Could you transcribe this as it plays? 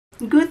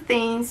Good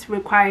things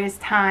requires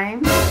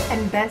time,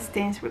 and best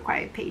things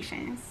require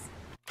patience.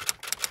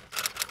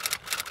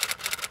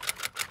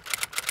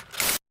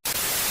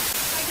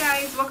 Hi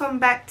guys, welcome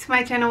back to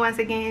my channel once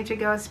again. It's your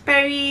girl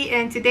Sperry,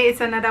 and today is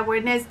another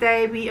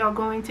Wednesday. We are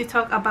going to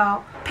talk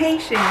about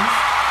patience.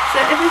 So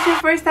if it's your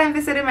first time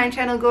visiting my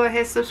channel, go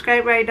ahead,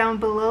 subscribe right down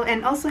below,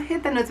 and also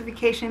hit the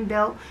notification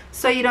bell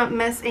so you don't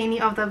miss any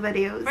of the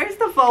videos.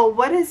 First of all,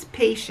 what is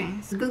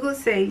patience? Google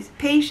says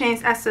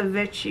patience as a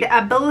virtue. The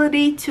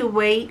ability to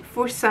wait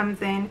for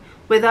something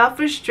without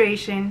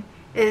frustration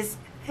is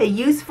a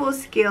useful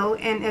skill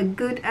and a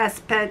good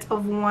aspect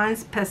of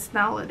one's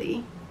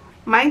personality.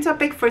 My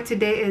topic for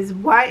today is,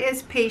 why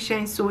is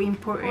patience so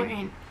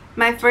important?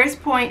 My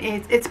first point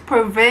is, it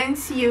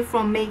prevents you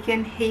from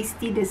making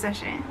hasty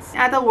decisions. In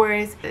other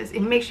words,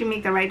 it makes you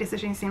make the right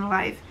decisions in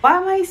life. Why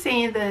am I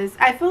saying this?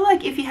 I feel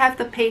like if you have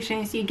the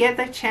patience, you get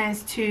the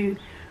chance to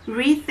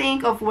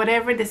rethink of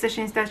whatever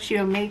decisions that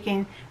you're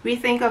making,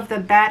 rethink of the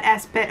bad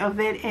aspect of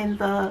it and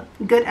the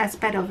good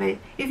aspect of it.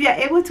 If you're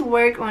able to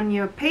work on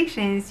your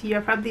patience,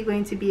 you're probably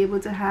going to be able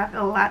to have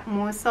a lot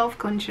more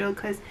self-control,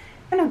 because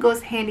kind of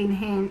goes hand in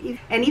hand.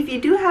 And if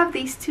you do have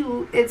these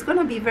two, it's going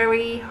to be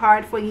very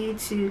hard for you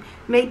to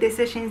make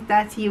decisions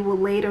that you will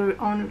later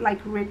on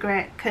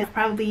regret, because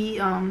probably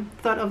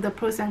thought of the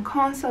pros and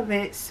cons of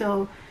it,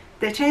 so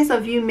the chance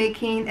of you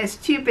making a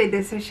stupid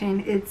decision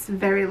is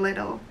very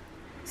little.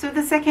 So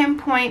the second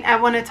point I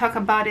want to talk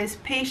about is,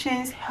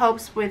 patience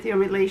helps with your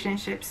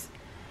relationships.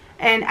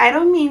 And I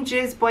don't mean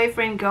just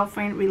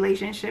boyfriend-girlfriend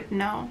relationship,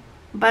 no,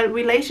 but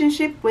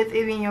relationship with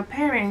even your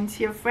parents,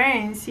 your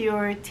friends,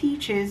 your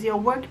teachers, your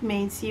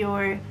workmates,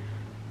 the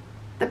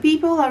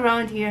people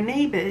around you, your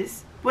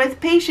neighbors. With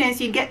patience,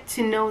 you get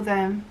to know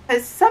them,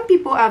 because some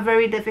people are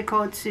very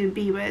difficult to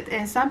be with,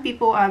 and some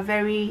people are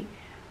very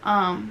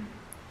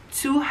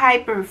too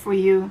hyper for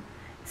you.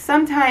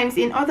 Sometimes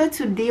in order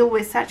to deal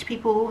with such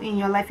people in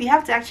your life, you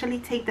have to actually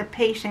take the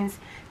patience,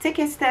 take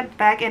a step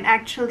back and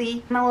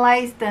actually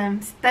analyze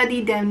them,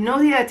 study them, know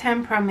their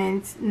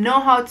temperaments,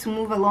 know how to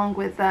move along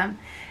with them.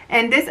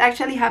 And this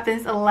actually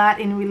happens a lot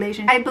in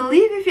relationships. I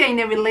believe if you're in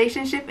a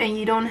relationship and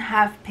you don't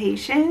have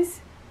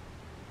patience,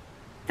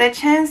 the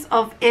chance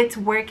of it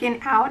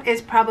working out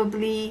is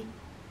probably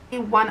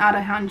 1 out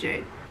of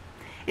 100.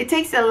 It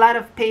takes a lot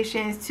of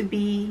patience to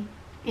be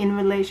in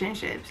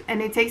relationships,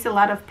 and it takes a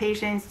lot of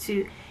patience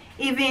to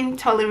even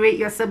tolerate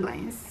your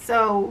siblings.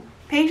 So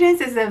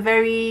patience is a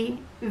very,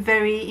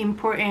 very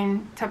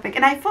important topic,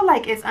 and I feel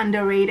like it's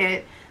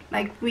underrated.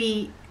 Like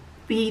we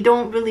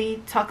don't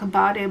really talk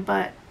about it,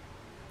 but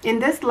in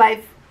this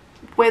life,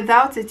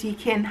 without it you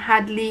can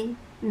hardly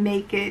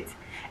make it.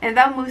 And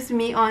that moves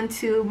me on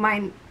to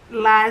my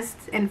last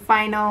and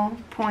final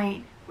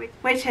point,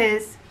 which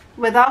is,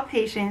 without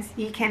patience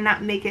you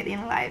cannot make it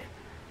in life.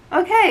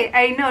 Okay,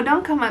 I know,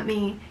 don't come at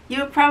me.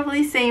 You're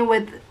probably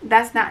saying,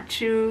 that's not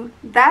true.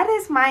 That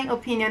is my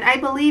opinion. I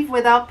believe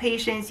without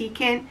patience you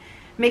can't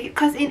make it,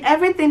 because in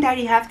everything that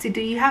you have to do,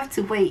 you have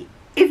to wait.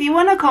 If you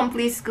want to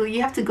complete school,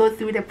 you have to go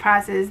through the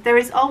process. There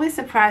is always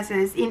a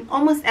process in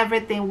almost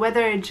everything,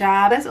 whether a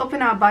job. Let's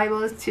open our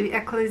Bibles to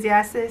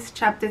Ecclesiastes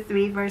chapter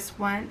 3 verse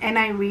 1, and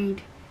I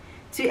read,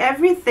 "To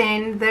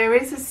everything there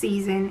is a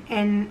season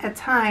and a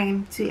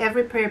time to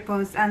every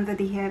purpose under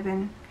the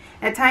heaven.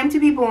 A time to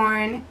be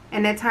born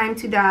and a time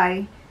to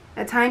die,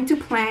 a time to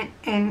plant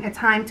and a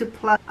time to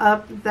pluck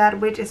up that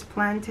which is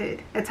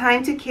planted, a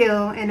time to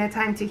kill and a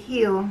time to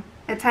heal,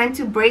 a time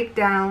to break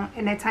down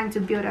and a time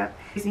to build up."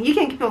 You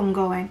can keep on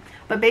going,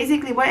 but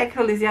basically what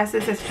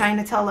Ecclesiastes is trying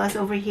to tell us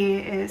over here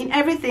is, in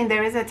everything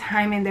there is a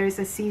time and there is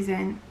a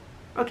season.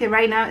 Okay,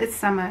 right now it's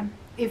summer.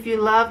 If you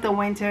love the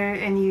winter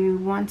and you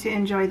want to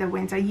enjoy the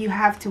winter, you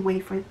have to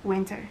wait for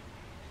winter.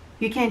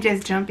 You can't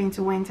just jump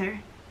into winter.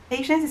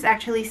 Patience is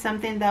actually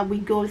something that we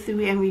go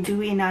through and we do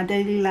in our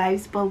daily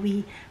lives, but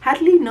we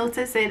hardly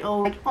notice it.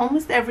 Or like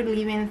almost every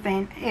living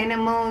thing,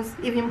 animals,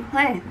 even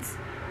plants,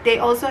 they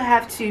also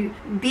have to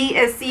be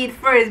a seed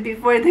first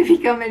before they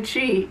become a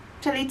tree.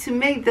 Actually, to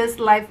make this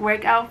life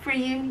work out for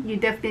you, you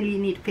definitely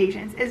need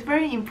patience. It's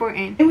very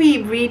important. When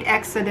we read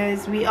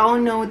Exodus, we all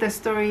know the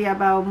story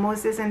about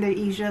Moses and the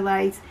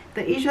Israelites.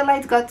 The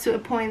Israelites got to a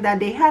point that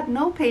they had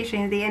no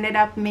patience. They ended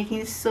up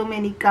making so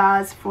many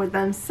gods for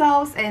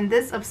themselves, and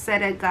this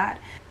upset God.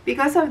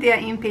 Because of their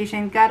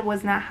impatience, God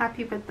was not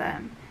happy with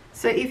them.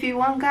 So if you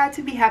want God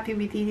to be happy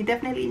with you, you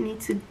definitely need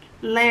to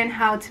learn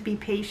how to be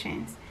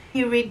patient.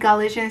 You read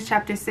Galatians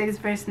chapter 6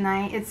 verse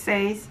 9, it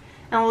says,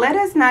 "And let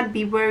us not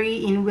be weary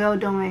in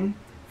well-doing,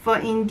 for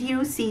in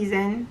due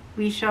season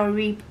we shall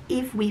reap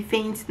if we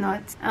faint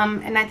not."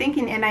 And I think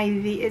in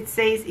NIV it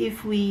says,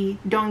 if we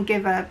don't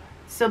give up.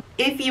 So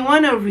if you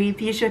want to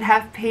reap, you should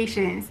have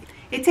patience.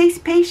 It takes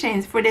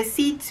patience for the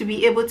seed to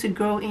be able to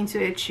grow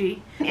into a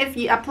tree. If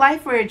you apply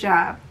for a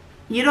job,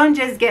 you don't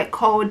just get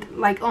called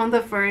like on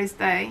the first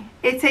day.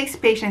 It takes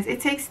patience. It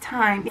takes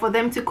time for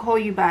them to call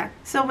you back.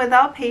 So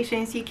without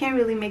patience, you can't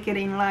really make it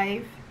in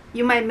life.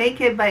 You might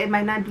make it, but it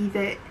might not be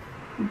the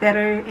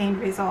better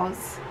end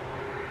results.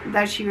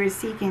 that you are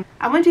seeking.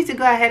 I want you to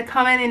go ahead,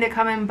 comment in the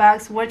comment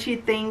box what you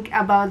think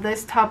about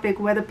this topic,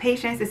 whether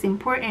patience is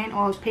important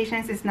or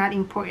patience is not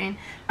important.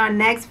 Our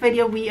next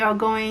video, we are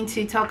going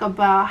to talk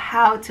about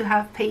how to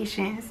have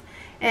patience.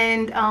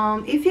 And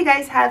if you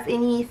guys have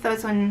any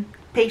thoughts on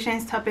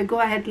patience topic, go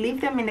ahead,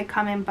 leave them in the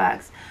comment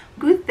box.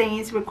 Good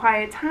things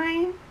require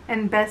time,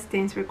 and best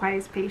things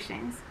requires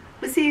patience.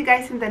 We'll see you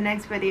guys in the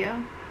next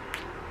video.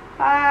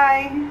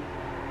 Bye.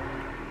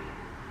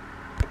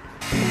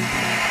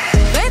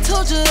 They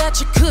told you that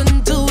you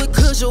couldn't do it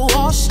 'cause you're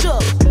washed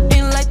up.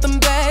 Ain't like them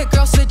bad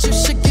girls said you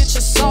should get